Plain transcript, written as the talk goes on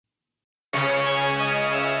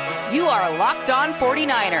You are Locked On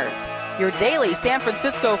 49ers, your daily San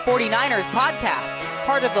Francisco 49ers podcast,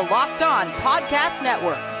 part of the Locked On Podcast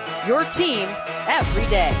Network, your team every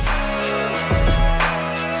day.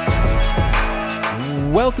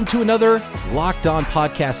 Welcome to another Locked On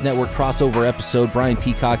Podcast Network crossover episode. Brian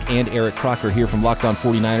Peacock and Eric Crocker here from Locked On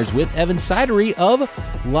 49ers with Evan Sidery of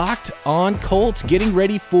Locked On Colts, getting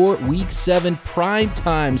ready for Week 7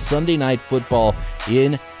 primetime Sunday Night Football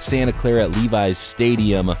in Santa Clara at Levi's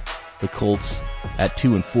Stadium. The Colts at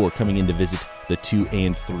 2-4 coming in to visit the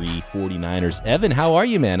 2-3 49ers. Evan, how are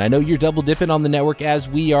you, man? I know you're double dipping on the network as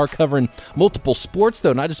we are covering multiple sports,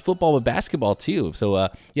 though, not just football, but basketball, too. So,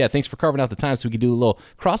 thanks for carving out the time so we could do a little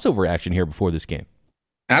crossover action here before this game.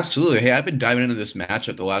 Absolutely. Hey, I've been diving into this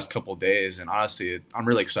matchup the last couple of days, and honestly, I'm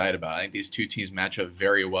really excited about it. I think these two teams match up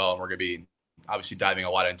very well, and we're going to be obviously diving a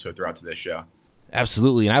lot into it throughout today's show.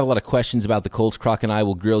 Absolutely, and I have a lot of questions about the Colts. Croc and I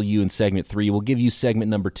will grill you in segment 3. We'll give you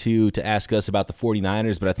segment number 2 to ask us about the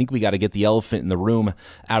 49ers, but I think we got to get the elephant in the room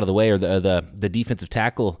out of the way, or the defensive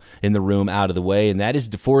tackle in the room out of the way, and that is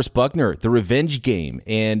DeForest Buckner, the revenge game.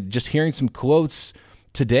 And just hearing some quotes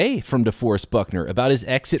today from DeForest Buckner about his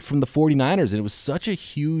exit from the 49ers, and it was such a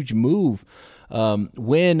huge move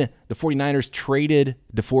when the 49ers traded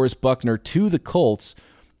DeForest Buckner to the Colts.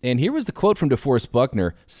 And here was the quote from DeForest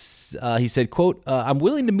Buckner. He said, quote, I'm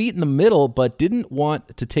willing to meet in the middle, but didn't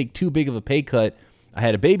want to take too big of a pay cut. I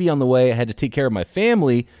had a baby on the way. I had to take care of my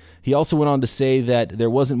family. He also went on to say that there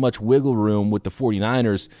wasn't much wiggle room with the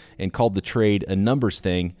 49ers and called the trade a numbers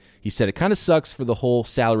thing. He said it kind of sucks for the whole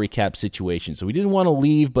salary cap situation. So he didn't want to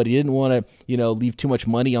leave, but he didn't want to, leave too much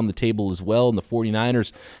money on the table as well. And the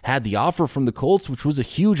 49ers had the offer from the Colts, which was a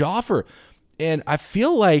huge offer. And I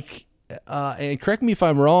feel like, and correct me if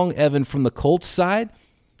I'm wrong, Evan, from the Colts side,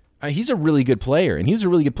 he's a really good player, and he's a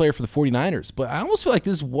really good player for the 49ers. But I almost feel like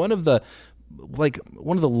this is one of the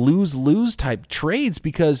lose-lose type trades,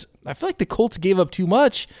 because I feel like the Colts gave up too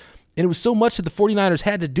much, and it was so much that the 49ers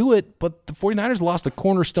had to do it, but the 49ers lost a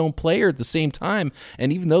cornerstone player at the same time.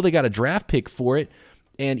 And even though they got a draft pick for it,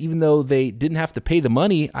 and even though they didn't have to pay the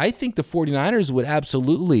money, I think the 49ers would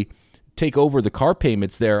absolutely take over the car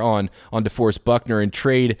payments there on DeForest Buckner and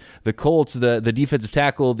trade the Colts, the defensive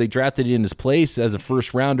tackle they drafted in his place as a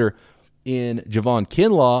first rounder in Javon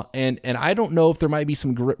Kinlaw. And I don't know if there might be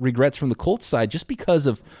some regrets from the Colts side just because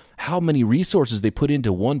of how many resources they put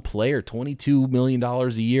into one player, $22 million a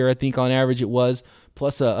year, I think on average it was,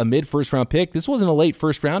 plus a mid-first round pick. This wasn't a late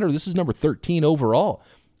first rounder. This is number 13 overall.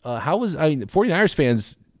 49ers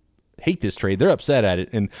fans hate this trade. They're upset at it.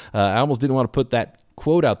 And I almost didn't want to put that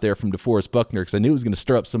quote out there from DeForest Buckner because I knew it was going to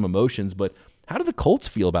stir up some emotions. But how do the Colts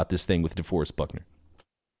feel about this thing with DeForest Buckner?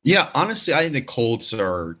 Yeah, honestly, I think the Colts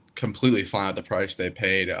are completely fine with the price they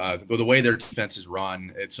paid. The way their defense is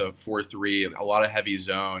run, it's a 4-3, a lot of heavy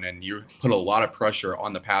zone, and you put a lot of pressure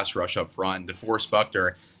on the pass rush up front. DeForest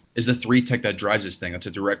Buckner is the 3 tech that drives this thing. That's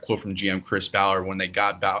a direct quote from GM Chris Ballard when he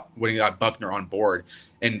got Buckner on board.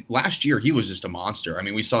 And last year, he was just a monster. I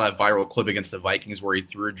mean, we saw that viral clip against the Vikings where he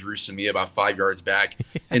threw Drew Samia about 5 yards back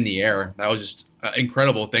in the air. That was just an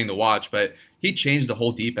incredible thing to watch. But he changed the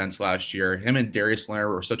whole defense last year. Him and Darius Leonard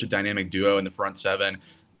were such a dynamic duo in the front seven.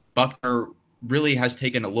 Buckner really has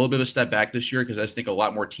taken a little bit of a step back this year because I just think a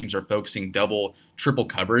lot more teams are focusing double, triple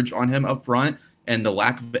coverage on him up front. And the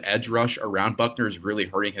lack of edge rush around Buckner is really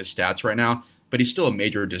hurting his stats right now. But he's still a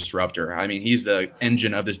major disruptor. I mean, he's the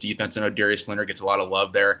engine of this defense. I know Darius Leonard gets a lot of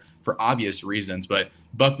love there for obvious reasons, but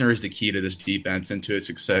Buckner is the key to this defense and to its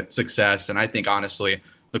success. And I think, honestly,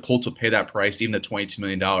 the Colts will pay that price, even the $22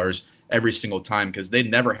 million, every single time because they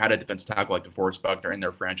never had a defensive tackle like DeForest Buckner in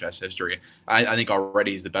their franchise history. I think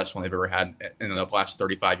already he's the best one they've ever had in the last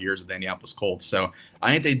 35 years of the Indianapolis Colts. So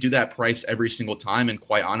I think they do that price every single time. And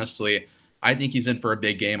quite honestly, I think he's in for a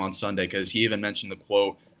big game on Sunday because he even mentioned the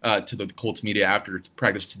quote to the Colts media after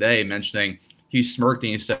practice today, mentioning he smirked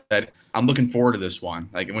and he said, I'm looking forward to this one,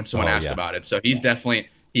 like when someone asked about it. So he's definitely,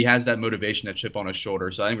 he has that motivation, that chip on his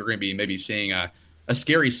shoulder. So I think we're going to be maybe seeing a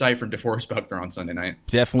scary sight from DeForest Buckner on Sunday night.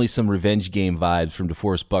 Definitely some revenge game vibes from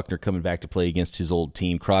DeForest Buckner coming back to play against his old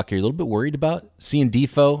team. Croc, are you a little bit worried about seeing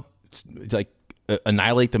Defo like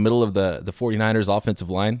annihilate the middle of the 49ers offensive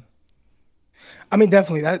line? I mean,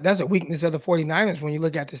 definitely. That's a weakness of the 49ers when you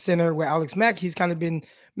look at the center where Alex Mack, he's kind of been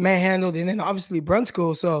manhandled, and then obviously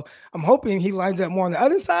Brunskill. So I'm hoping he lines up more on the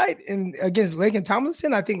other side. And against Laken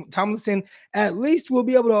Tomlinson, I think Tomlinson at least will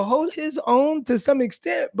be able to hold his own to some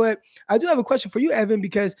extent. But I do have a question for you, Evan,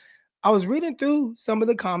 because I was reading through some of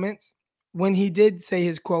the comments when he did say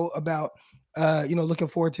his quote about, looking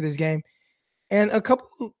forward to this game. And a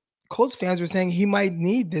couple Colts fans were saying he might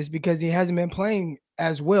need this because he hasn't been playing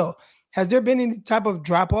as well. Has there been any type of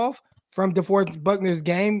drop off from DeForest Buckner's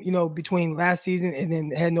game, between last season and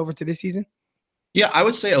then heading over to this season? Yeah, I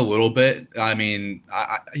would say a little bit. I mean,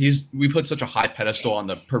 we put such a high pedestal on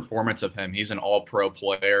the performance of him. He's an all-pro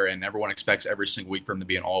player, and everyone expects every single week for him to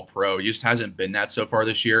be an all-pro. He just hasn't been that so far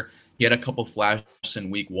this year. He had a couple flashes in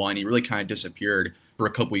week 1. He really kind of disappeared for a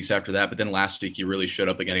couple weeks after that. But then last week, he really showed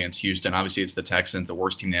up again against Houston. Obviously, it's the Texans, the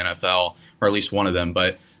worst team in the NFL, or at least one of them.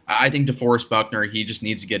 But I think DeForest Buckner, he just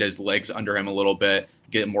needs to get his legs under him a little bit,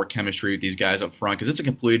 get more chemistry with these guys up front, because it's a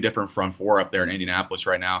completely different front four up there in Indianapolis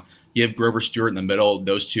right now. You have Grover Stewart in the middle.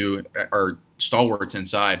 Those two are stalwarts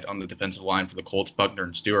inside on the defensive line for the Colts, Buckner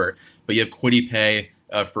and Stewart. But you have Kwity Paye,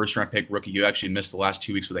 a first-round pick rookie, who actually missed the last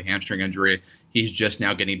 2 weeks with a hamstring injury. He's just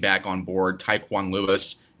now getting back on board. Tyquan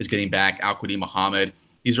Lewis is getting back. Al-Quadin Muhammad.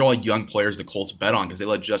 These are all young players the Colts bet on because they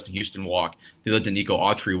let Justin Houston walk. They let Danico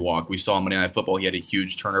Autry walk. We saw on Monday Night Football, he had a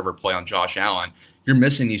huge turnover play on Josh Allen. You're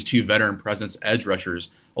missing these two veteran presence edge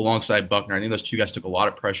rushers alongside Buckner. I think those two guys took a lot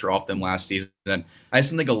of pressure off them last season. I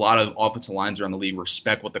just think a lot of offensive lines around the league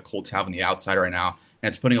respect what the Colts have on the outside right now, and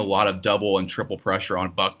it's putting a lot of double and triple pressure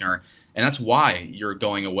on Buckner. And that's why you're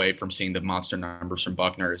going away from seeing the monster numbers from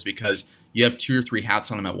Buckner, is because you have 2 or 3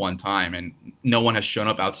 hats on him at one time, and no one has shown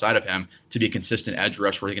up outside of him to be a consistent edge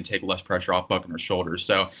rush where he can take less pressure off Buckner's shoulders.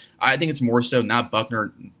 So I think it's more so not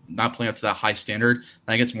Buckner not playing up to that high standard.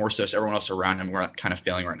 I think it's more so everyone else around him we're kind of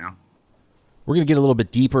failing right now. We're going to get a little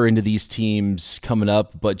bit deeper into these teams coming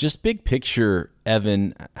up, but just big picture,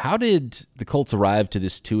 Evan, how did the Colts arrive to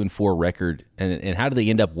this 2-4 record, and how do they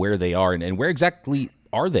end up where they are, and where exactly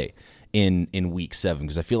are they in week 7?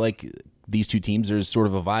 Because I feel like these two teams, there's sort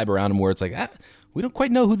of a vibe around them where it's like, we don't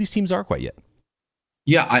quite know who these teams are quite yet.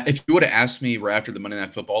 Yeah, if you would have asked me right after the Monday Night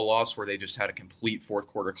Football loss, where they just had a complete fourth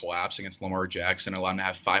quarter collapse against Lamar Jackson, allowed him to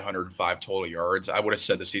have 505 total yards, I would have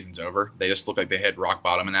said the season's over. They just looked like they hit rock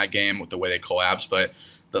bottom in that game with the way they collapsed. But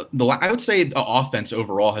I would say the offense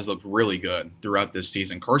overall has looked really good throughout this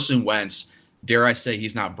season. Carson Wentz, dare I say,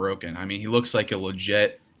 he's not broken. I mean, he looks like a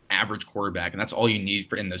legit average quarterback, and that's all you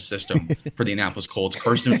need in this system for the Indianapolis Colts.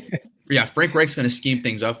 Frank Reich's going to scheme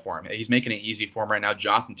things up for him. He's making it easy for him right now.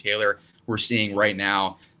 Jonathan Taylor, we're seeing right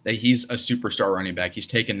now that he's a superstar running back. He's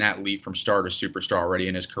taken that leap from star to superstar already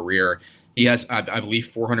in his career. He has, I believe,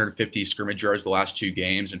 450 scrimmage yards the last 2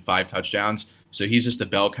 games and 5 touchdowns. So he's just the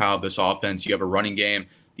bell cow of this offense. You have a running game.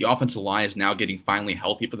 The offensive line is now getting finally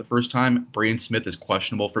healthy for the first time. Braden Smith is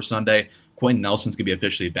questionable for Sunday. Quentin Nelson's going to be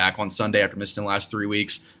officially back on Sunday after missing the last 3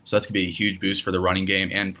 weeks. So that's going to be a huge boost for the running game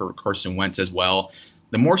and for Carson Wentz as well.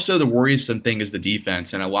 The more so the worrisome thing is the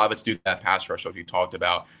defense, and a lot of it's due to that pass rush like you talked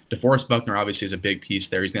about. DeForest Buckner obviously is a big piece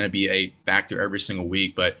there. He's going to be a factor every single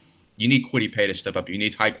week, but you need Kwity Paye to step up. You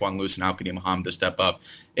need Tyquan Lewis and Al-Quadin Muhammad to step up.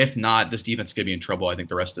 If not, this defense is going to be in trouble, I think,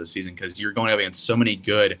 the rest of the season, because you're going up against so many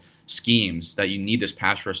good schemes that you need this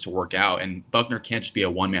pass rush to work out, and Buckner can't just be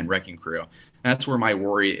a one-man wrecking crew. And that's where my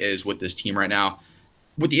worry is with this team right now.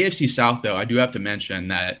 With the AFC South, though, I do have to mention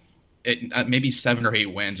that maybe 7 or 8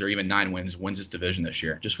 wins or even 9 wins this division this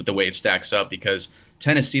year, just with the way it stacks up, because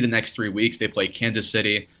Tennessee the next 3 weeks, they play Kansas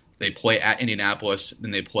City, they play at Indianapolis, then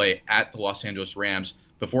they play at the Los Angeles Rams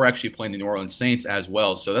before actually playing the New Orleans Saints as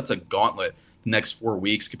well. So that's a gauntlet the next 4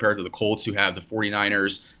 weeks compared to the Colts, who have the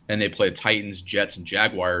 49ers, and they play the Titans, Jets, and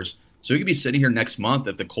Jaguars. So we could be sitting here next month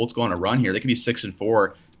if the Colts go on a run here. They could be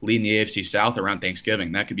 6-4, leading the AFC South around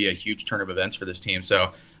Thanksgiving. That could be a huge turn of events for this team.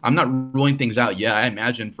 So I'm not ruling things out yet. I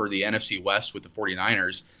imagine for the NFC West with the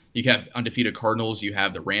 49ers, you have undefeated Cardinals, you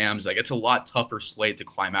have the Rams. Like, it's a lot tougher slate to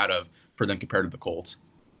climb out of for them compared to the Colts.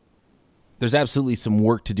 There's absolutely some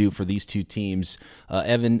work to do for these two teams.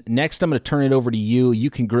 Evan, next I'm going to turn it over to you. You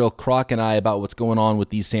can grill Croc and I about what's going on with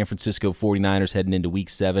these San Francisco 49ers heading into Week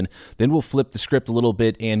 7. Then we'll flip the script a little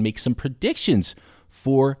bit and make some predictions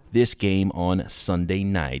for this game on Sunday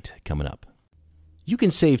night coming up. You can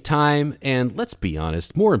save time, and let's be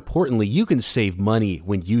honest, more importantly, you can save money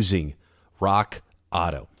when using Rock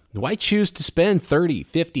Auto. Why choose to spend 30,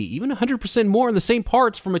 50, even 100% more on the same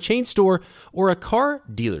parts from a chain store or a car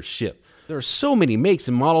dealership? There are so many makes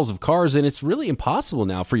and models of cars, and it's really impossible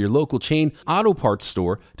now for your local chain auto parts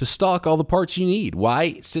store to stock all the parts you need.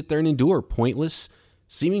 Why sit there and endure pointless,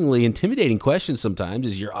 seemingly intimidating questions sometimes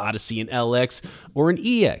as your Odyssey an LX or an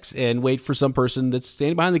EX and wait for some person that's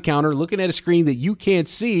standing behind the counter looking at a screen that you can't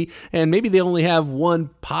see, and maybe they only have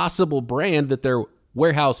one possible brand that their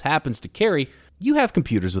warehouse happens to carry? You have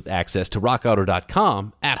computers with access to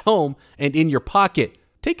rockauto.com at home and in your pocket.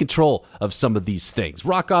 Take control of some of these things.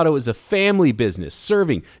 Rock Auto is a family business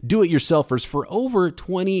serving do-it-yourselfers for over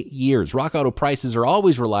 20 years. Rock Auto prices are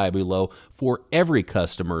always reliably low for every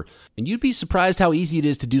customer, and you'd be surprised how easy it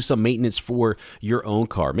is to do some maintenance for your own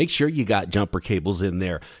car. Make sure you got jumper cables in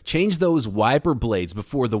there. Change those wiper blades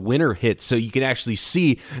before the winter hits so you can actually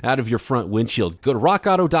see out of your front windshield. Go to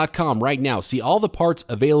rockauto.com right now. See all the parts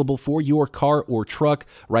available for your car or truck.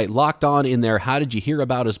 Write Locked On in there. How did you hear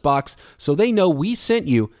about us box so they know we sent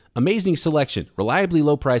you. Amazing selection, reliably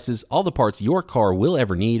low prices, all the parts your car will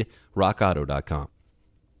ever need. rockauto.com.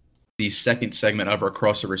 The second segment of our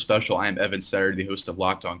crossover special. I am Evan Sidery, the host of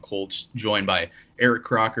Locked On Colts, joined by Eric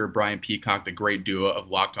Crocker, Brian Peacock, the great duo of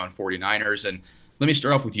Locked On 49ers. And let me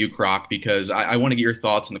start off with you, Croc, because I want to get your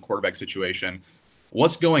thoughts on the quarterback situation.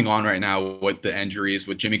 What's going on right now with the injuries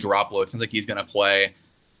with Jimmy Garoppolo? It sounds like he's going to play.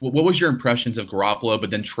 What was your impressions of Garoppolo, but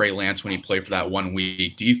then Trey Lance when he played for that 1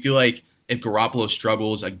 week? Do you feel like if Garoppolo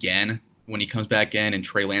struggles again when he comes back in and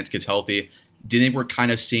Trey Lance gets healthy, do you think we're kind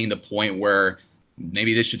of seeing the point where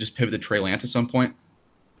maybe they should just pivot to Trey Lance at some point?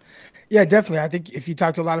 Yeah, definitely. I think if you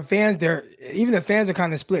talk to a lot of fans, even the fans are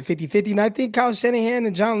kind of split 50-50. And I think Kyle Shanahan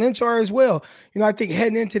and John Lynch are as well. I think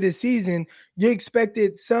heading into this season, you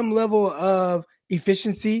expected some level of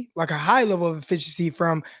efficiency, like a high level of efficiency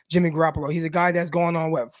from Jimmy Garoppolo. He's a guy that's going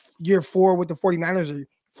on, year 4 with the 49ers,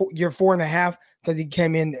 or year 4.5, because he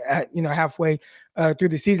came in at, halfway through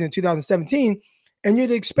the season in 2017. And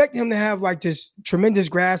you'd expect him to have like this tremendous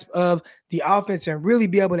grasp of the offense and really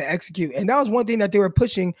be able to execute. And that was one thing that they were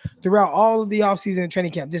pushing throughout all of the offseason and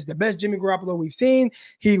training camp. This is the best Jimmy Garoppolo we've seen.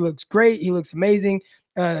 He looks great. He looks amazing.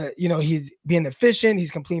 He's being efficient.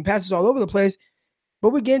 He's completing passes all over the place. But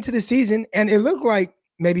we get into the season, and it looked like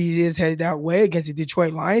maybe he is headed that way against the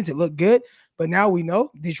Detroit Lions. It looked good. But now we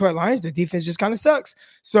know Detroit Lions, the defense just kind of sucks.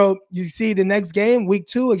 So you see the next game, week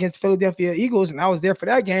 2 against Philadelphia Eagles, and I was there for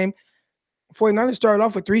that game. 49ers started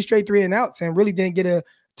off with 3 straight 3-and-outs and really didn't get a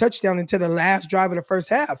touchdown until the last drive of the first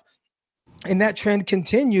half. And that trend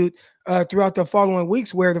continued throughout the following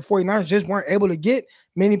weeks where the 49ers just weren't able to get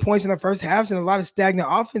many points in the first halves and a lot of stagnant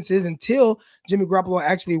offenses until Jimmy Garoppolo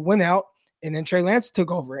actually went out and then Trey Lance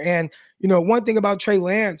took over. And, one thing about Trey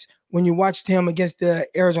Lance, when you watched him against the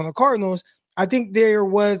Arizona Cardinals, I think there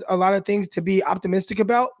was a lot of things to be optimistic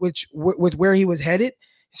about, with where he was headed,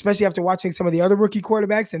 especially after watching some of the other rookie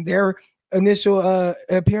quarterbacks and their initial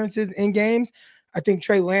appearances in games. I think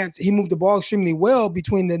Trey Lance, he moved the ball extremely well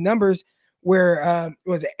between the numbers where it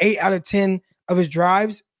was 8 out of 10 of his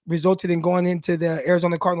drives resulted in going into the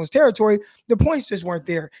Arizona Cardinals territory. The points just weren't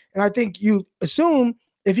there. And I think you assume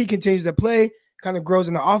if he continues to play, kind of grows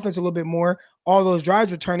in the offense a little bit more, all those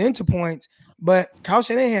drives would turn into points. But Kyle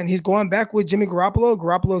Shanahan, he's going back with Jimmy Garoppolo.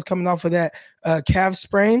 Garoppolo's coming off of that calf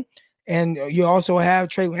sprain. And you also have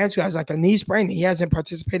Trey Lance, who has like a knee sprain. He hasn't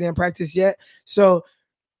participated in practice yet. So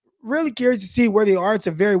really curious to see where they are. It's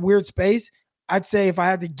a very weird space. I'd say if I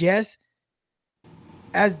had to guess,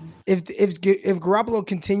 as if Garoppolo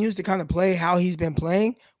continues to kind of play how he's been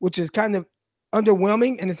playing, which is kind of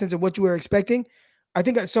underwhelming in the sense of what you were expecting, I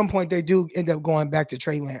think at some point they do end up going back to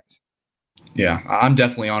Trey Lance. Yeah, I'm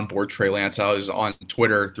definitely on board Trey Lance. I was on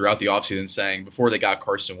Twitter throughout the offseason saying before they got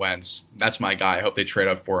Carson Wentz, that's my guy. I hope they trade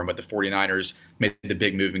up for him. But the 49ers made the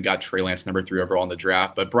big move and got Trey Lance number 3 overall in the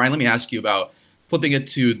draft. But Brian, let me ask you about flipping it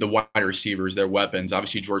to the wide receivers, their weapons.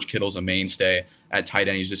 Obviously, George Kittle's a mainstay at tight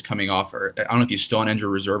end. He's just coming off, or I don't know if he's still on injured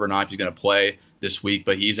reserve or not, if he's going to play this week,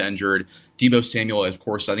 but he's injured. Deebo Samuel, of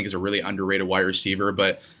course, I think is a really underrated wide receiver.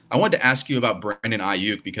 But I wanted to ask you about Brandon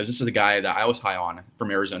Ayuk, because this is a guy that I was high on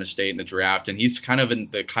from Arizona State in the draft, and he's kind of in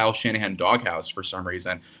the Kyle Shanahan doghouse for some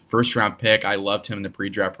reason. First-round pick. I loved him in the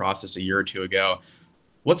pre-draft process a year or two ago.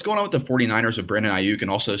 What's going on with the 49ers with Brandon Ayuk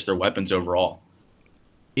and also just their weapons overall?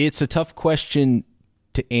 It's a tough question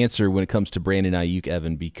to answer when it comes to Brandon Ayuk,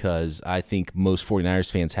 Evan, because I think most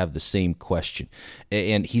 49ers fans have the same question.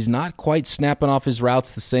 And he's not quite snapping off his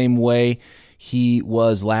routes the same way he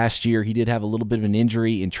was last year. He did have a little bit of an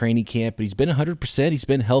injury in training camp, but he's been 100%. He's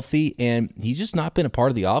been healthy, and he's just not been a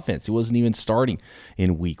part of the offense. He wasn't even starting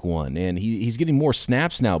in week 1. And he's getting more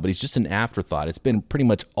snaps now, but he's just an afterthought. It's been pretty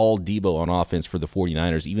much all Deebo on offense for the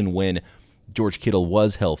 49ers, even when George Kittle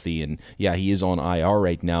was healthy, and yeah, he is on IR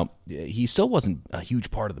right now. He still wasn't a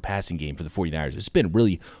huge part of the passing game for the 49ers. It's been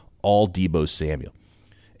really all Deebo Samuel.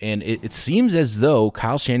 And it seems as though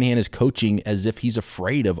Kyle Shanahan is coaching as if he's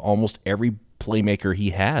afraid of almost every playmaker he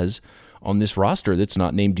has on this roster that's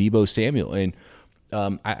not named Deebo Samuel. And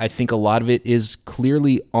I think a lot of it is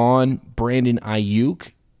clearly on Brandon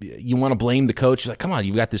Ayuk. You want to blame the coach. You're like, come on,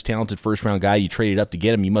 you've got this talented first-round guy. You traded up to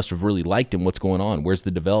get him. You must have really liked him. What's going on? Where's the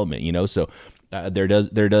development? So there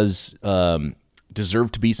does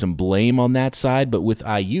deserve to be some blame on that side, but with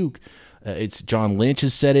Ayuk, it's John Lynch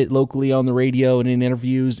has said it locally on the radio and in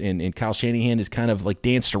interviews, and Kyle Shanahan has kind of like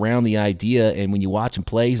danced around the idea, and when you watch him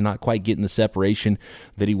play, he's not quite getting the separation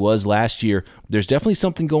that he was last year. There's definitely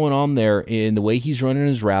something going on there in the way he's running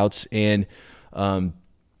his routes, and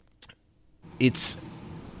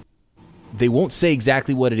they won't say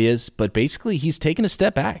exactly what it is, but basically he's taken a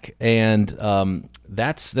step back, and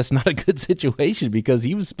that's not a good situation because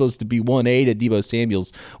he was supposed to be 1A to Deebo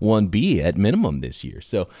Samuel's 1B at minimum this year.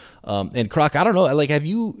 So, and Croc, I don't know, like have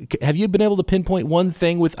you been able to pinpoint one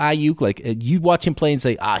thing with Ayuk? Like you watch him play and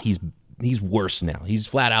say, he's worse now. He's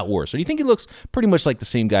flat out worse. Or do you think he looks pretty much like the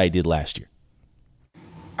same guy he did last year?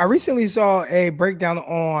 I recently saw a breakdown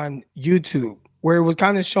on YouTube where it was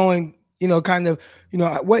kind of showing,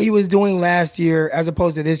 what he was doing last year as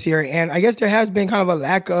opposed to this year. And I guess there has been kind of a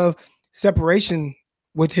lack of separation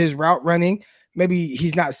with his route running. Maybe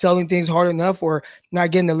he's not selling things hard enough or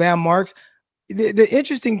not getting the landmarks. The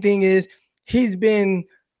interesting thing is we've been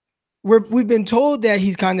told that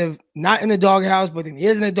he's kind of not in the doghouse, but then he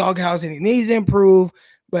is in the doghouse and he needs to improve.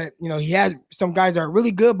 But, he has some guys that are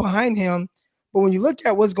really good behind him. But when you look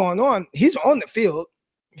at what's going on, he's on the field.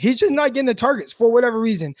 He's just not getting the targets for whatever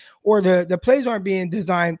reason, or the plays aren't being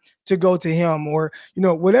designed to go to him, or,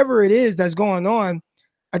 whatever it is that's going on.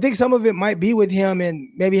 I think some of it might be with him and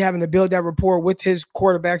maybe having to build that rapport with his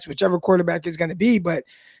quarterbacks, whichever quarterback is going to be. But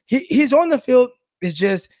he's on the field.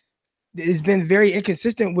 It's been very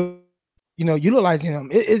inconsistent with, utilizing him.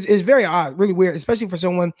 It's very odd, really weird, especially for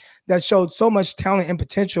someone that showed so much talent and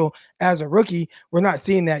potential as a rookie. We're not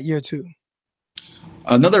seeing that year two.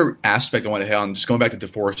 Another aspect I want to hit on, just going back to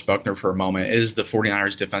DeForest Buckner for a moment, is the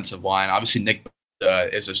 49ers defensive line. Obviously, Nick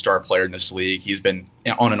is a star player in this league. He's been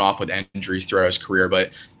on and off with injuries throughout his career,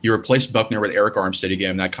 but you replaced Buckner with Eric Armstead. You gave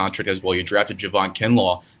him that contract as well. You drafted Javon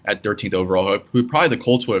Kinlaw at 13th overall, who probably the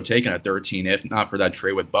Colts would have taken at 13 if not for that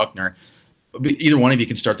trade with Buckner. But either one of you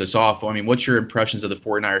can start this off. I mean, what's your impressions of the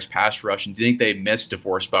 49ers pass rush, and do you think they missed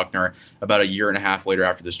DeForest Buckner about a year and a half later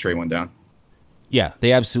after this trade went down? Yeah,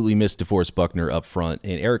 they absolutely missed DeForest Buckner up front.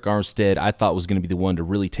 And Eric Armstead, I thought, was going to be the one to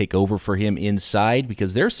really take over for him inside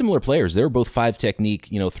because they're similar players. They're both 5 technique,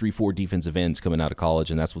 3-4 defensive ends coming out of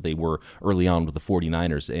college, and that's what they were early on with the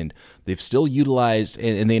 49ers. And they've still utilized,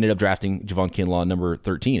 and they ended up drafting Javon Kinlaw, number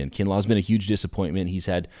 13. And Kinlaw's been a huge disappointment. He's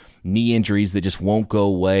had knee injuries that just won't go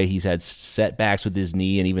away. He's had setbacks with his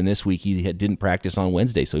knee, and even this week he didn't practice on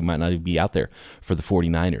Wednesday, so he might not even be out there for the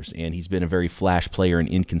 49ers. And he's been a very flash player and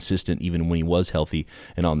inconsistent even when he was healthy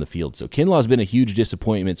and on the field. So Kinlaw's been a huge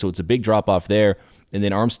disappointment, so it's a big drop-off there. And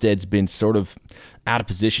then Armstead's been sort of out of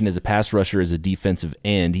position as a pass rusher, as a defensive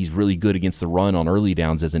end. He's really good against the run on early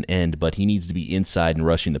downs as an end, but he needs to be inside and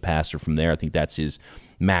rushing the passer from there. I think that's his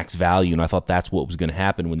max value, and I thought that's what was going to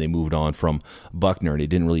happen when they moved on from Buckner, and it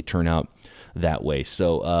didn't really turn out that way.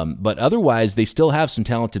 So, but otherwise, they still have some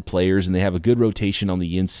talented players, and they have a good rotation on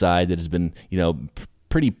the inside that has been,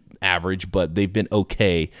 pretty average, but they've been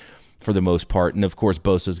okay for the most part. And of course,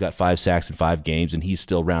 Bosa's got 5 sacks in 5 games, and he's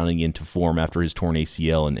still rounding into form after his torn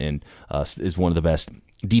ACL, and is one of the best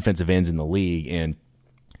defensive ends in the league. And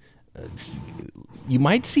you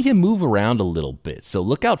might see him move around a little bit. So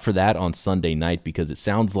look out for that on Sunday night, because it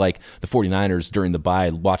sounds like the 49ers during the bye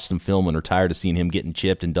watched some film and are tired of seeing him getting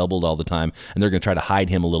chipped and doubled all the time, and they're going to try to hide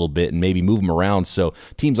him a little bit and maybe move him around so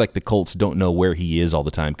teams like the Colts don't know where he is all the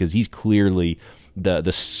time, because he's clearly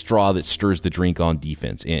the straw that stirs the drink on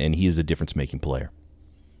defense, and he is a difference-making player.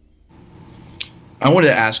 I wanted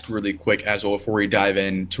to ask really quick as well before we dive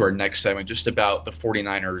into our next segment, just about the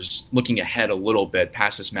 49ers looking ahead a little bit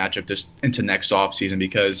past this matchup just into next offseason,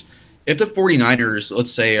 because if the 49ers,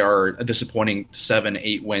 let's say, are a disappointing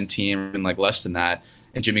 7-8 win team and like less than that,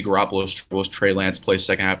 and Jimmy Garoppolo struggles, Trey Lance plays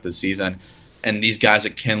second half of the season, and these guys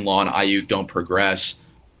like Kinlaw and Ayuk don't progress,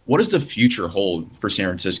 what does the future hold for San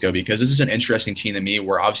Francisco? Because this is an interesting team to me,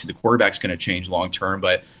 where obviously the quarterback's going to change long term,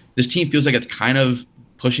 but this team feels like it's kind of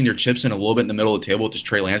pushing their chips in a little bit in the middle of the table with this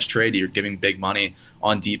Trey Lance trade. You're giving big money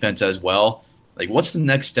on defense as well. Like, what's the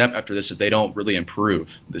next step after this if they don't really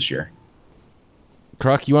improve this year?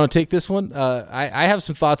 Croc, you want to take this one? I have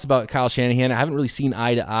some thoughts about Kyle Shanahan. I haven't really seen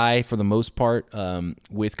eye to eye for the most part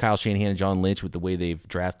with Kyle Shanahan and John Lynch with the way they've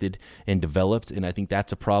drafted and developed, and I think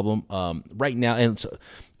that's a problem right now. And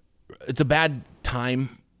it's a bad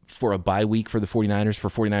time for a bye week for the 49ers, for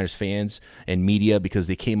 49ers fans and media, because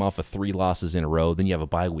they came off of 3 losses in a row. Then you have a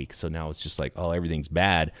bye week. So now it's just like, oh, everything's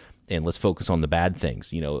bad, and let's focus on the bad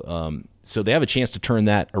things, So they have a chance to turn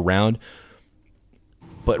that around.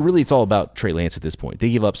 But really, it's all about Trey Lance at this point.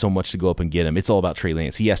 They give up so much to go up and get him. It's all about Trey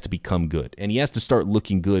Lance. He has to become good, and he has to start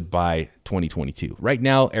looking good by 2022. Right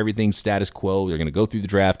now, everything's status quo. They're going to go through the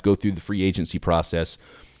draft, go through the free agency process.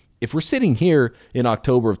 If we're sitting here in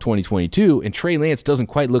October of 2022 and Trey Lance doesn't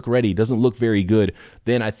quite look ready, doesn't look very good,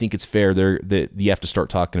 then I think it's fair that you have to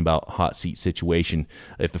start talking about hot seat situation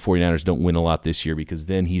if the 49ers don't win a lot this year, because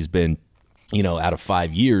then he's been, out of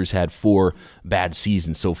 5 years, had 4 bad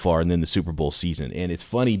seasons so far, and then the Super Bowl season. And it's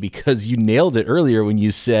funny because you nailed it earlier when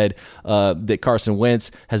you said that Carson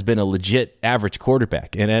Wentz has been a legit average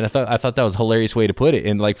quarterback. And I thought that was a hilarious way to put it.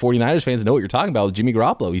 And 49ers fans know what you're talking about with Jimmy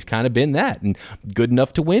Garoppolo. He's kind of been that, and good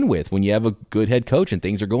enough to win with when you have a good head coach and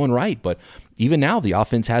things are going right. But even now, the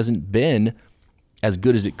offense hasn't been as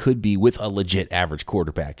good as it could be with a legit average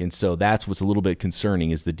quarterback. And so that's what's a little bit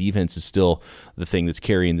concerning, is the defense is still the thing that's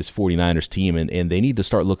carrying this 49ers team, and they need to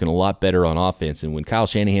start looking a lot better on offense. And when Kyle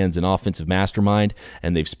Shanahan's an offensive mastermind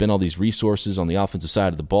and they've spent all these resources on the offensive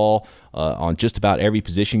side of the ball on just about every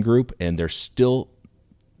position group, and they're still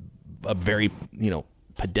a very,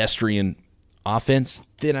 pedestrian offense,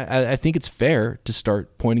 then I think it's fair to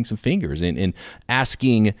start pointing some fingers and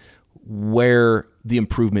asking where the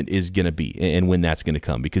improvement is going to be and when that's going to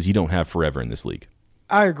come, because you don't have forever in this league.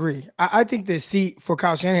 I agree. I think the seat for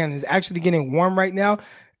Kyle Shanahan is actually getting warm right now.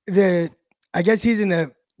 I guess he's in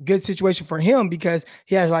a good situation for him because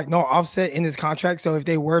he has no offset in his contract. So if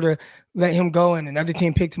they were to let him go and another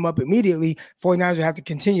team picked him up immediately, 49ers would have to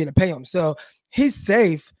continue to pay him. So he's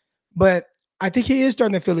safe, but I think he is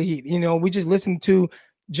starting to feel the heat. We just listened to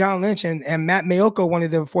John Lynch and Matt Mayoko, one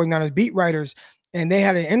of the 49ers beat writers, and they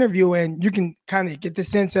had an interview, and you can kind of get the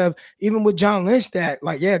sense of, even with John Lynch, that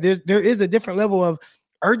there is a different level of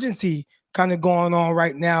urgency kind of going on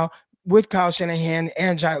right now with Kyle Shanahan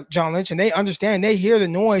and John Lynch. And they understand, they hear the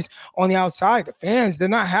noise on the outside. The fans, they're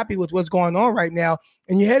not happy with what's going on right now.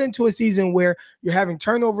 And you head into a season where you're having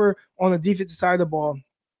turnover on the defensive side of the ball.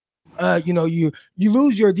 You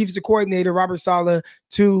lose your defensive coordinator, Robert Saleh,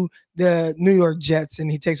 to the New York Jets,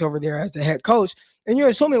 and he takes over there as the head coach. And you're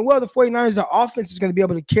assuming, the 49ers, the offense is going to be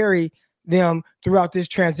able to carry them throughout this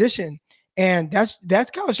transition. And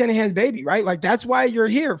that's Kyle Shanahan's baby, right? That's why you're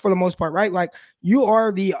here for the most part, right? You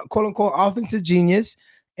are the quote unquote offensive genius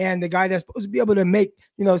and the guy that's supposed to be able to make,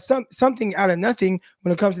 something out of nothing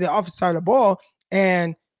when it comes to the offensive side of the ball.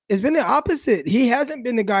 And it's been the opposite. He hasn't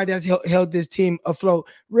been the guy that's held this team afloat.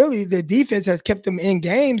 Really, the defense has kept them in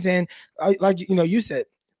games. And you said,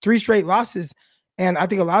 3 straight losses. And I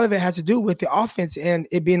think a lot of it has to do with the offense and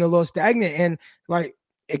it being a little stagnant.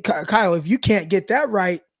 And Kyle, if you can't get that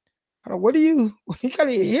right, what are you kind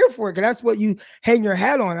of here for? Because that's what you hang your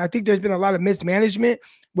hat on. I think there's been a lot of mismanagement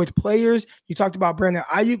with players. You talked about Brandon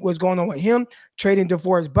Ayuk, what's going on with him, trading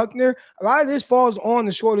DeForest Buckner. A lot of this falls on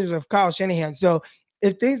the shoulders of Kyle Shanahan. So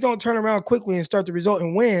if things don't turn around quickly and start to result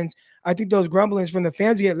in wins, I think those grumblings from the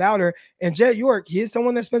fans get louder. And Jet York, he is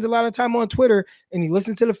someone that spends a lot of time on Twitter and he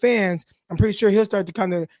listens to the fans. I'm pretty sure he'll start to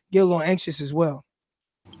kind of get a little anxious as well.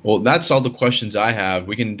 Well, that's all the questions I have.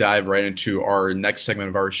 We can dive right into our next segment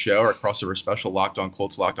of our show, our crossover special, Locked On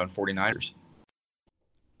Colts, Locked On 49ers.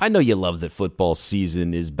 I know you love that football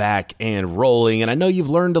season is back and rolling, and I know you've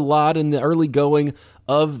learned a lot in the early going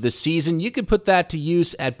of the season. You can put that to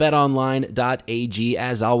use at betonline.ag.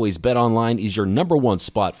 As always, BetOnline is your number one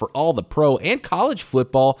spot for all the pro and college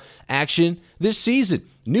football action this season.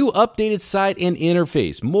 New updated site and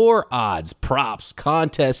interface, more odds, props,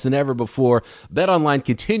 contests than ever before. BetOnline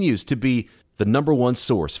continues to be the number one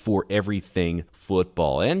source for everything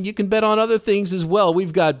football. And you can bet on other things as well.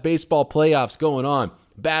 We've got baseball playoffs going on,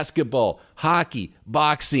 basketball, hockey,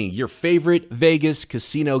 boxing, your favorite Vegas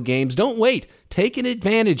casino games. Don't wait. Take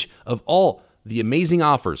advantage of all the amazing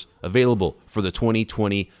offers available for the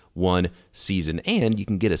 2021 season. And you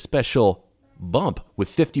can get a special bump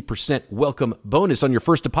with 50% welcome bonus on your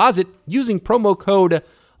first deposit using promo code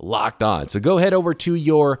Locked On. So go head over to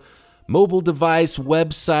your mobile device,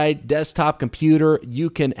 website, desktop computer. You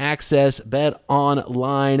can access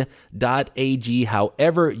betonline.ag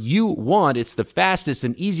however you want. It's the fastest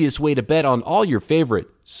and easiest way to bet on all your favorite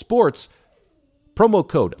sports. Promo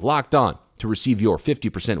code Locked On to receive your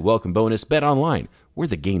 50% welcome bonus. Bet online, where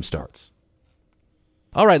the game starts.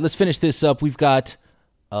 All right, let's finish this up. We've got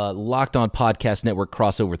Locked On Podcast Network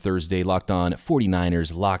crossover Thursday, Locked On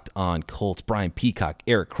 49ers, Locked On Colts, Brian Peacock,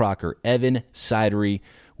 Eric Crocker, Evan Sidery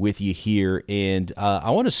with you here. And I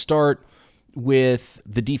want to start with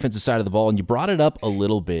the defensive side of the ball, and you brought it up a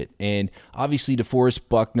little bit. And obviously DeForest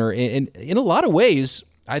Buckner, and in a lot of ways,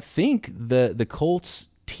 I think the Colts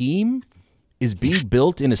team is being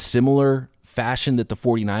built in a similar fashion that the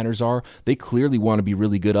 49ers are, they clearly want to be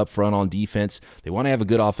really good up front on defense. They want to have a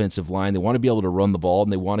good offensive line. They want to be able to run the ball,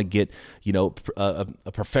 and they want to get, a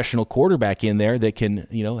professional quarterback in there that can,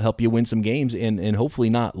 help you win some games and hopefully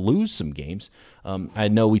not lose some games. I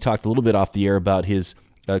know we talked a little bit off the air about his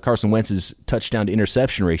Carson Wentz's touchdown to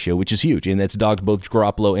interception ratio, which is huge, and that's dogged both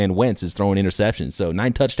Garoppolo and Wentz is throwing interceptions. So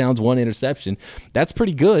 9 touchdowns, 1 interception. That's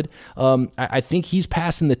pretty good. I think he's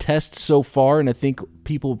passing the test so far, and I think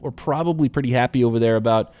people are probably pretty happy over there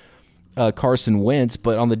about Carson Wentz.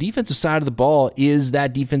 But on the defensive side of the ball, is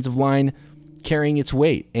that defensive line carrying its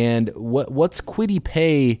weight? And what's Kwity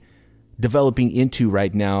Paye developing into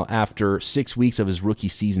right now after 6 weeks of his rookie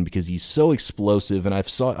season, because he's so explosive, and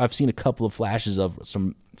I've seen a couple of flashes of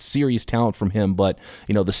some serious talent from him, but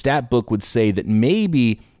the stat book would say that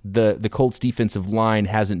maybe the Colts defensive line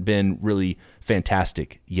hasn't been really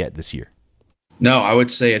fantastic yet this year. No, I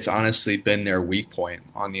would say it's honestly been their weak point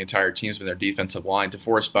on the entire team's been their defensive line.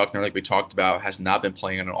 DeForest Buckner, like we talked about, has not been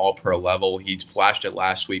playing at an all-pro level. He flashed it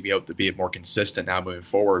last week. We hope to be more consistent now moving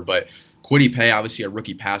forward, but Kwity Paye, obviously a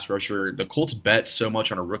rookie pass rusher. The Colts bet so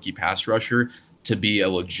much on a rookie pass rusher to be a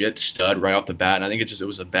legit stud right off the bat, and I think it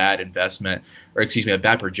was a bad investment, a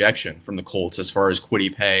bad projection from the Colts as far as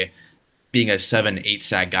Kwity Paye being a 7-8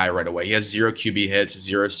 sack guy right away. He has 0 QB hits,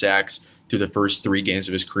 0 sacks through the first 3 games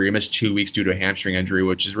of his career. He missed 2 weeks due to a hamstring injury,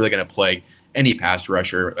 which is really going to plague any pass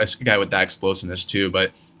rusher, a guy with that explosiveness too.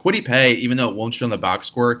 But Kwity Paye, even though it won't show in the box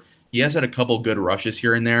score, he has had a couple good rushes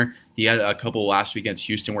here and there. He had a couple last week against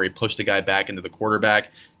Houston where he pushed the guy back into the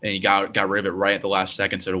quarterback, and he got rid of it right at the last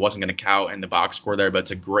second, so it wasn't going to count in the box score there. But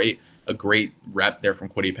it's a great rep there from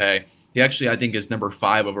Kwity Paye. He actually, I think, is number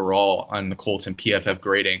 5 overall on the Colts in PFF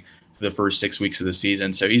grading for the first 6 weeks of the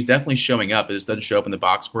season. So he's definitely showing up. It just doesn't show up in the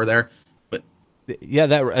box score there. Yeah,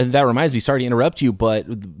 that reminds me. Sorry to interrupt you, but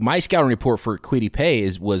my scouting report for Kwity Paye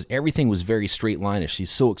was everything was very straight line-ish. He's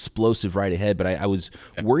so explosive right ahead, but I was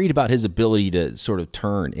worried about his ability to sort of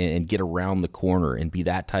turn and get around the corner and be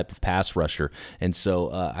that type of pass rusher. And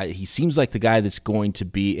so he seems like the guy that's going to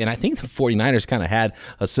be. And I think the 49ers kind of had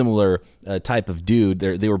a similar type of dude.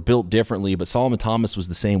 They were built differently, but Solomon Thomas was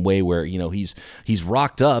the same way, where he's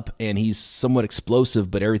rocked up and he's somewhat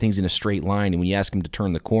explosive, but everything's in a straight line. And when you ask him to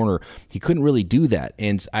turn the corner, he couldn't really do that.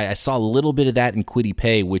 And I saw a little bit of that in Kwity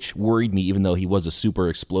Paye, which worried me, even though he was a super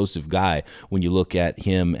explosive guy when you look at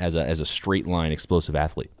him as a straight line explosive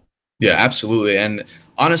athlete. Yeah, absolutely. And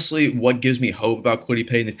honestly, what gives me hope about Kwity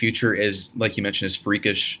Paye in the future is, like you mentioned, his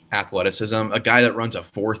freakish athleticism. A guy that runs a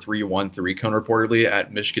 4.313 cone reportedly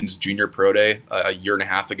at Michigan's junior pro day a year and a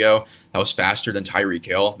half ago that was faster than Tyreek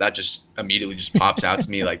Hill. That just immediately pops out to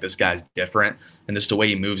me like this guy's different. And just the way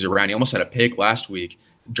he moves around. He almost had a pick last week,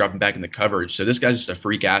 dropping back in the coverage. So this guy's just a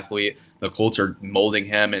freak athlete. The Colts are molding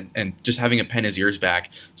him and just having him pin his ears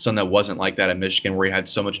back, something that wasn't like that at Michigan, where he had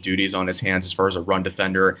so much duties on his hands as far as a run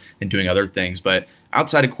defender and doing other things. But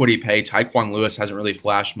outside of Kwity Paye, Tyquan Lewis hasn't really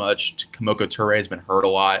flashed much. Kamoko Toure has been hurt a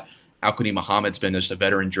lot. Al-Quadin Muhammad's been just a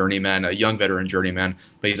young veteran journeyman,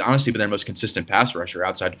 but he's honestly been their most consistent pass rusher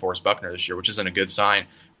outside DeForest Buckner this year, which isn't a good sign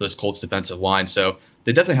for this Colts defensive line. So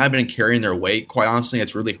they definitely have been carrying their weight. Quite honestly,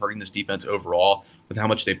 it's really hurting this defense overall with how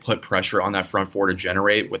much they put pressure on that front four to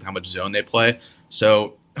generate, with how much zone they play.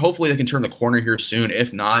 So hopefully they can turn the corner here soon.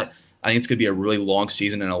 If not, I think it's going to be a really long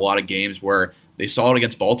season and a lot of games where they saw it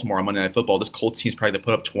against Baltimore on Monday Night Football. This Colts team's probably going to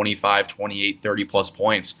put up 25, 28, 30-plus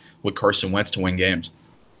points with Carson Wentz to win games.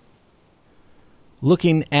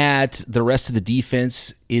 Looking at the rest of the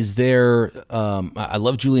defense, is there, I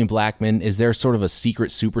love Julian Blackmon. Is there sort of a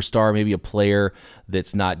secret superstar, maybe a player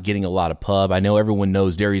that's not getting a lot of pub? I know everyone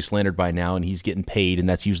knows Darius Leonard by now, and he's getting paid, and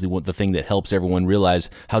that's usually the thing that helps everyone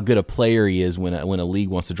realize how good a player he is when a league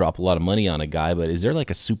wants to drop a lot of money on a guy. But is there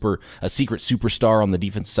like a secret superstar on the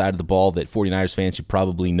defensive side of the ball that 49ers fans should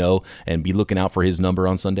probably know and be looking out for his number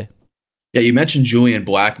on Sunday? Yeah, you mentioned Julian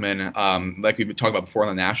Blackmon. Like we've been talking about before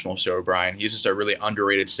on the national show, Brian. He's just a really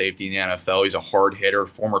underrated safety in the NFL. He's a hard hitter,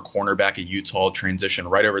 former cornerback at Utah, transitioned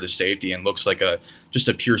right over to safety and looks like just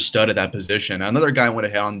a pure stud at that position. Another guy I want to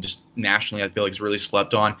hit on just nationally, I feel like he's really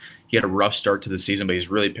slept on. He had a rough start to the season, but he's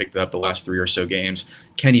really picked it up the last 3 or so games.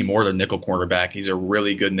 Kenny Moore, the nickel cornerback. He's a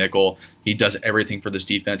really good nickel. He does everything for this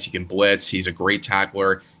defense. He can blitz. He's a great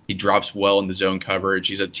tackler. He drops well in the zone coverage.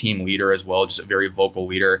 He's a team leader as well, just a very vocal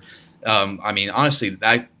leader. Honestly,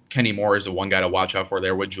 that Kenny Moore is the one guy to watch out for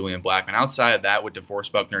there with Julian Blackmon. Outside of that, with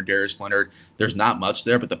DeForest Buckner and Darius Leonard, there's not much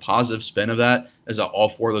there, but the positive spin of that is that all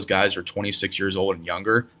 4 of those guys are 26 years old and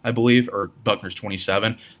younger, I believe, or Buckner's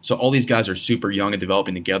 27. So all these guys are super young and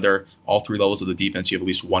developing together. All 3 levels of the defense, you have at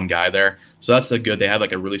least one guy there. So that's the good. They have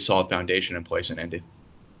like a really solid foundation in place in Indy.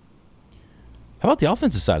 How about the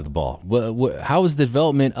offensive side of the ball? How is the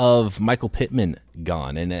development of Michael Pittman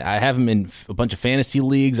gone? And I have him in a bunch of fantasy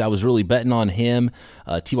leagues. I was really betting on him.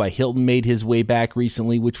 T.Y. Hilton made his way back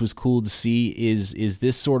recently, which was cool to see. Is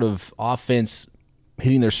this sort of offense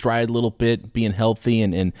hitting their stride a little bit, being healthy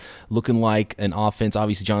and looking like an offense?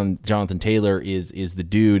 Obviously, Jonathan Taylor is the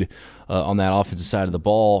dude on that offensive side of the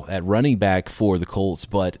ball at running back for the Colts.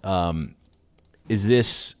 But is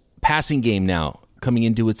this passing game now coming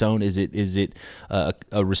into its own? Is it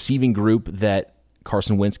a receiving group that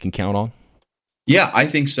Carson Wentz can count on? Yeah, I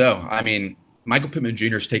think so. I mean, Michael Pittman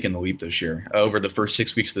Jr. has taken the leap this year. Over the first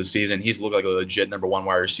 6 weeks of the season, he's looked like a legit number one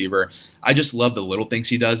wide receiver. I just love the little things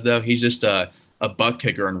he does, though. He's just a butt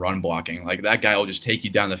kicker and run blocking. Like, that guy will just take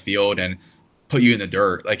you down the field and put you in the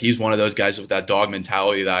dirt. Like, he's one of those guys with that dog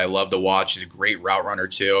mentality that I love to watch. He's a great route runner,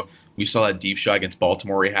 too. We saw that deep shot against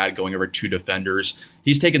Baltimore he had going over 2 defenders.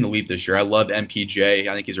 He's taken the leap this year. I love MPJ.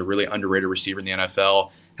 I think he's a really underrated receiver in the NFL.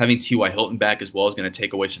 Having T.Y. Hilton back as well is going to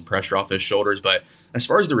take away some pressure off his shoulders. But as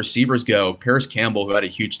far as the receivers go, Paris Campbell, who had a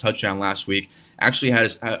huge touchdown last week, actually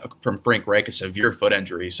had from Frank Reich, a severe foot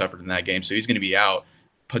injury he suffered in that game. So he's going to be out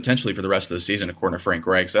potentially for the rest of the season, according to Frank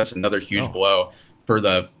Reich. So that's another huge blow for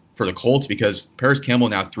the Colts, because Paris Campbell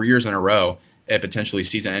now 3 years in a row a potentially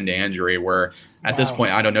season-ending injury, where at this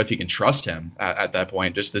point, I don't know if you can trust him at that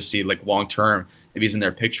point, just to see like long-term if he's in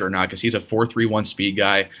their picture or not, because he's a 4.31 speed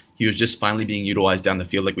guy. He was just finally being utilized down the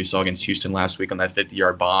field like we saw against Houston last week on that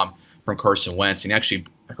 50-yard bomb from Carson Wentz, and he actually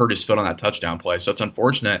hurt his foot on that touchdown play. So it's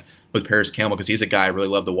unfortunate with Paris Campbell, because he's a guy I really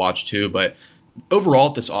love to watch too. But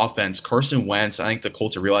overall, this offense, Carson Wentz, I think the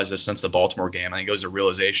Colts have realized this since the Baltimore game. I think it was a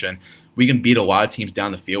realization. We can beat a lot of teams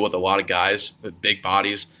down the field with a lot of guys with big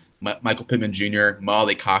bodies. Michael Pittman Jr.,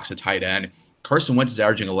 Molly Cox, a tight end. Carson Wentz is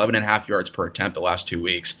averaging 11.5 yards per attempt the last 2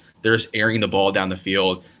 weeks. They're just airing the ball down the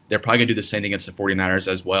field. They're probably going to do the same thing against the 49ers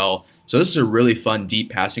as well. So this is a really fun,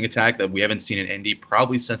 deep passing attack that we haven't seen in Indy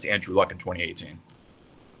probably since Andrew Luck in 2018.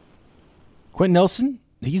 Quentin Nelson,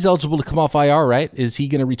 he's eligible to come off IR, right? Is he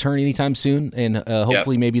going to return anytime soon? And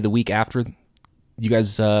hopefully maybe the week after you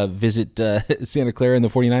guys visit Santa Clara and the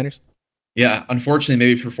 49ers? Yeah, unfortunately,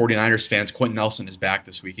 maybe for 49ers fans, Quentin Nelson is back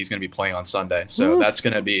this week. He's going to be playing on Sunday. So that's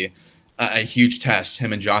going to be a huge test,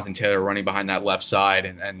 him and Jonathan Taylor running behind that left side.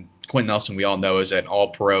 And Quentin Nelson, we all know, is an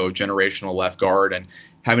all-pro generational left guard, and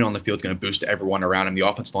having on the field is going to boost everyone around him. The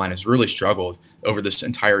offensive line has really struggled over this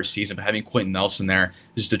entire season, but having Quentin Nelson there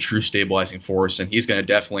is just a true stabilizing force, and he's going to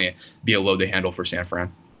definitely be a load to handle for San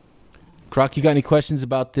Fran. Croc, you got any questions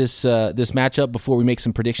about this matchup before we make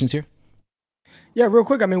some predictions here? Yeah, real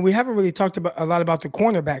quick. I mean, we haven't really talked a lot about the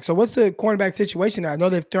cornerback. So what's the cornerback situation there? I know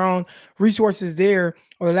they've thrown resources there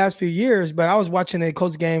over the last few years, but I was watching a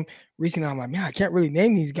Colts game recently. I'm like, man, I can't really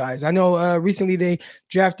name these guys. I know recently they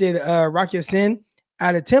drafted Rocky Sin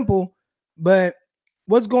out of Temple, but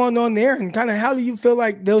what's going on there? And kind of how do you feel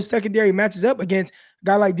like those secondary matches up against a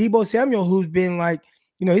guy like Deebo Samuel, who's been like,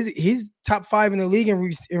 you know, he's top 5 in the league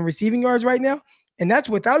in receiving yards right now. And that's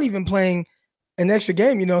without even playing an extra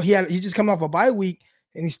game. You know, he just come off a bye week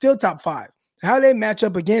and he's still top 5. So how do they match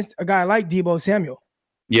up against a guy like Deebo Samuel?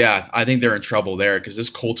 Yeah, I think they're in trouble there, because this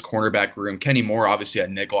Colts cornerback room, Kenny Moore, obviously at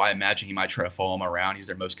nickel, I imagine he might try to follow him around. He's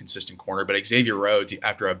their most consistent corner. But Xavier Rhodes,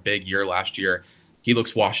 after a big year last year, he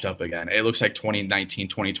looks washed up again. It looks like 2019,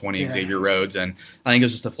 2020 Xavier Rhodes. And I think it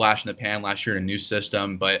was just a flash in the pan last year in a new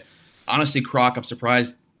system. But honestly, Croc, I'm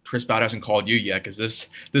surprised Chris Bowd hasn't called you yet, because this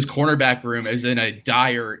cornerback room is in a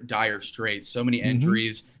dire strait. So many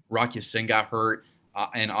injuries. Rocky Sin got hurt.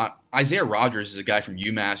 And Isaiah Rodgers is a guy from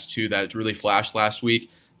UMass, too, that really flashed last week.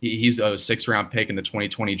 He's a 6th-round pick in the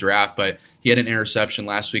 2020 draft, but he had an interception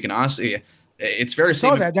last week. And honestly, it's fair to say.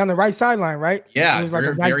 I saw that down the right sideline, right? Yeah. It was like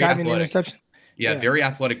a nice diving interception. Yeah, very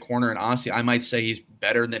athletic corner. And honestly, I might say he's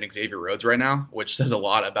better than Xavier Rhodes right now, which says a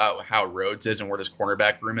lot about how Rhodes is and where this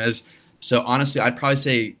cornerback room is. So honestly, I'd probably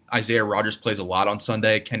say Isaiah Rodgers plays a lot on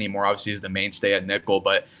Sunday. Kenny Moore obviously is the mainstay at nickel,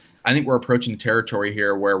 but I think we're approaching the territory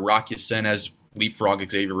here where Rocky Sin has leapfrogged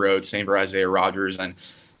Xavier Rhodes, same for Isaiah Rodgers. And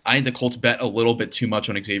I think the Colts bet a little bit too much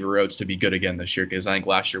on Xavier Rhodes to be good again this year, because I think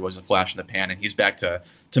last year was a flash in the pan, and he's back to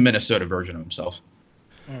Minnesota version of himself.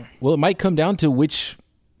 Well, it might come down to which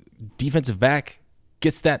defensive back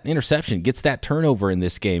gets that interception, gets that turnover in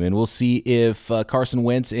this game. And we'll see if Carson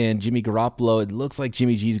Wentz and Jimmy Garoppolo, it looks like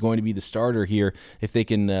Jimmy G is going to be the starter here, if they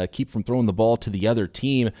can keep from throwing the ball to the other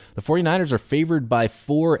team. The 49ers are favored by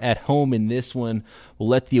 4 at home in this one. We'll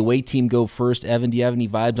let the away team go first. Evan, do you have any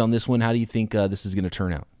vibes on this one? How do you think this is going to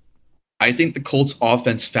turn out? I think the Colts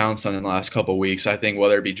offense found something in the last couple of weeks. I think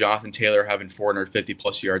whether it be Jonathan Taylor having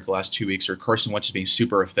 450-plus yards the last 2 weeks or Carson Wentz being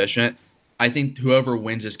super efficient, I think whoever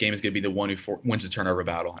wins this game is going to be the one who wins the turnover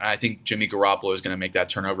battle. And I think Jimmy Garoppolo is going to make that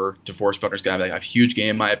turnover. DeForest Buckner is going to have a huge game,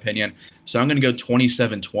 in my opinion. So I'm going to go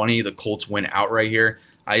 27-20. The Colts win outright here.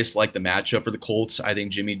 I just like the matchup for the Colts. I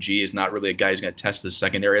think Jimmy G is not really a guy who's going to test the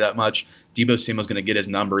secondary that much. Debo Samuel's going to get his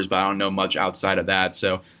numbers, but I don't know much outside of that.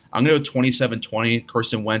 So I'm going to go 27-20.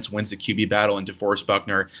 Carson Wentz wins the QB battle, and DeForest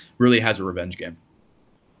Buckner really has a revenge game.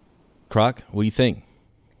 Croc, what do you think?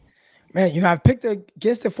 Man, I've picked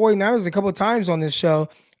against the 49ers a couple of times on this show.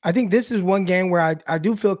 I think this is one game where I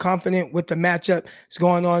do feel confident with the matchup that's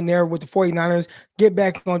going on there with the 49ers. Get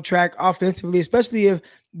back on track offensively, especially if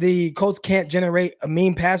the Colts can't generate a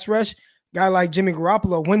mean pass rush. Guy like Jimmy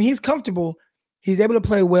Garoppolo, when he's comfortable, he's able to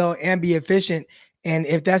play well and be efficient. And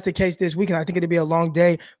if that's the case this weekend, I think it'll be a long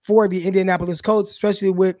day for the Indianapolis Colts,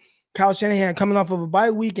 especially with Kyle Shanahan coming off of a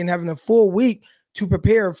bye week and having a full week to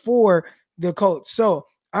prepare for the Colts. So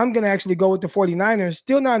I'm going to actually go with the 49ers.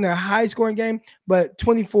 Still not in a high-scoring game, but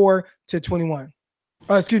 24-21.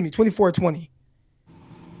 24-20.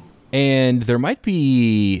 And there might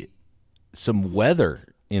be some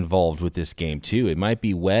weather involved with this game, too. It might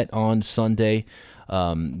be wet on Sunday.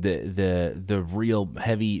 The real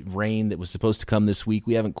heavy rain that was supposed to come this week,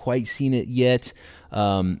 we haven't quite seen it yet.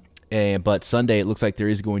 But Sunday, it looks like there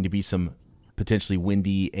is going to be some potentially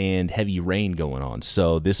windy and heavy rain going on.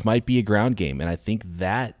 So this might be a ground game, and I think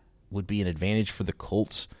that would be an advantage for the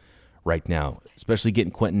Colts right now, especially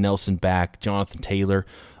getting Quentin Nelson back, Jonathan Taylor.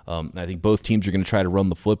 I think both teams are going to try to run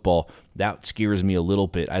the football. That scares me a little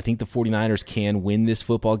bit. I think the 49ers can win this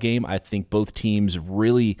football game. I think both teams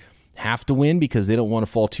really have to win because they don't want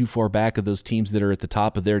to fall too far back of those teams that are at the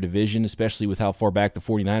top of their division, especially with how far back the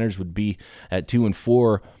 49ers would be at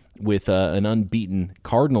 2-4 with an unbeaten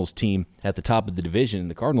Cardinals team at the top of the division.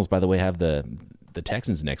 The Cardinals, by the way, have the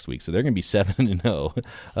Texans next week, so they're going to be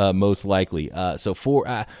 7-0 most likely. I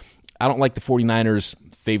don't like the 49ers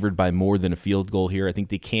favored by more than a field goal here. I think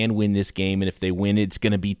they can win this game, and if they win, it's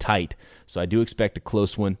going to be tight. So I do expect a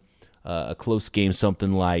close one, a close game,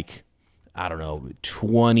 something like,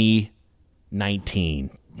 20-19,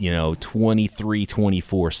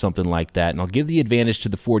 23-24, something like that. And I'll give the advantage to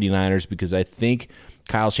the 49ers because I think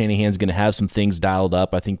Kyle Shanahan's going to have some things dialed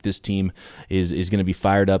up. I think this team is going to be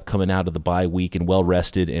fired up coming out of the bye week and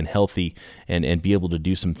well-rested and healthy and be able to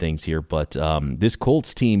do some things here. But this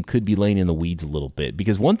Colts team could be laying in the weeds a little bit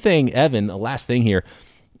because one thing, Evan, a last thing here,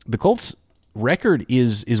 the Colts record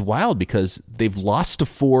is wild because they've lost to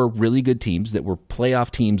 4 really good teams that were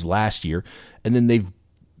playoff teams last year, and then they've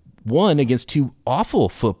won against 2 awful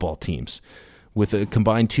football teams with a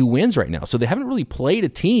combined 2 wins right now. So they haven't really played a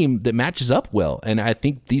team that matches up well, and I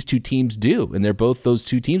think these 2 teams do, and they're both those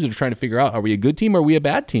 2 teams that are trying to figure out, are we a good team or are we a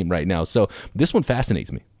bad team right now? So this one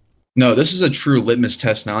fascinates me. No, this is a true litmus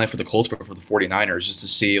test, not only for the Colts, but for the 49ers, just to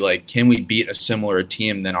see, can we beat a similar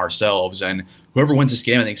team than ourselves? And whoever wins this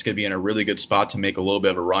game, I think, is going to be in a really good spot to make a little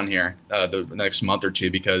bit of a run here the next month or two,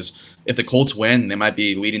 because if the Colts win, they might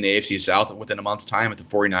be leading the AFC South within a month's time. If the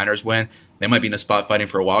 49ers win, they might be in a spot fighting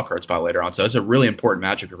for a wild card spot later on. So it's a really important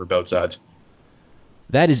matchup for both sides.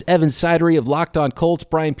 That is Evan Sidery of Locked On Colts,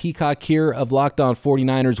 Brian Peacock here of Locked On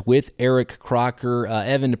 49ers with Eric Crocker.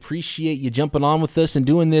 Evan, appreciate you jumping on with us and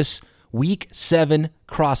doing this Week 7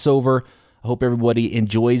 crossover. I hope everybody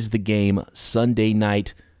enjoys the game Sunday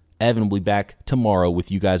night. Evan will be back tomorrow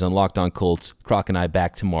with you guys on Locked On Colts. Croc and I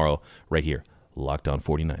back tomorrow right here, Locked On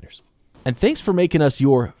 49ers. And thanks for making us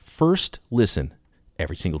your first listen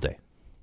every single day.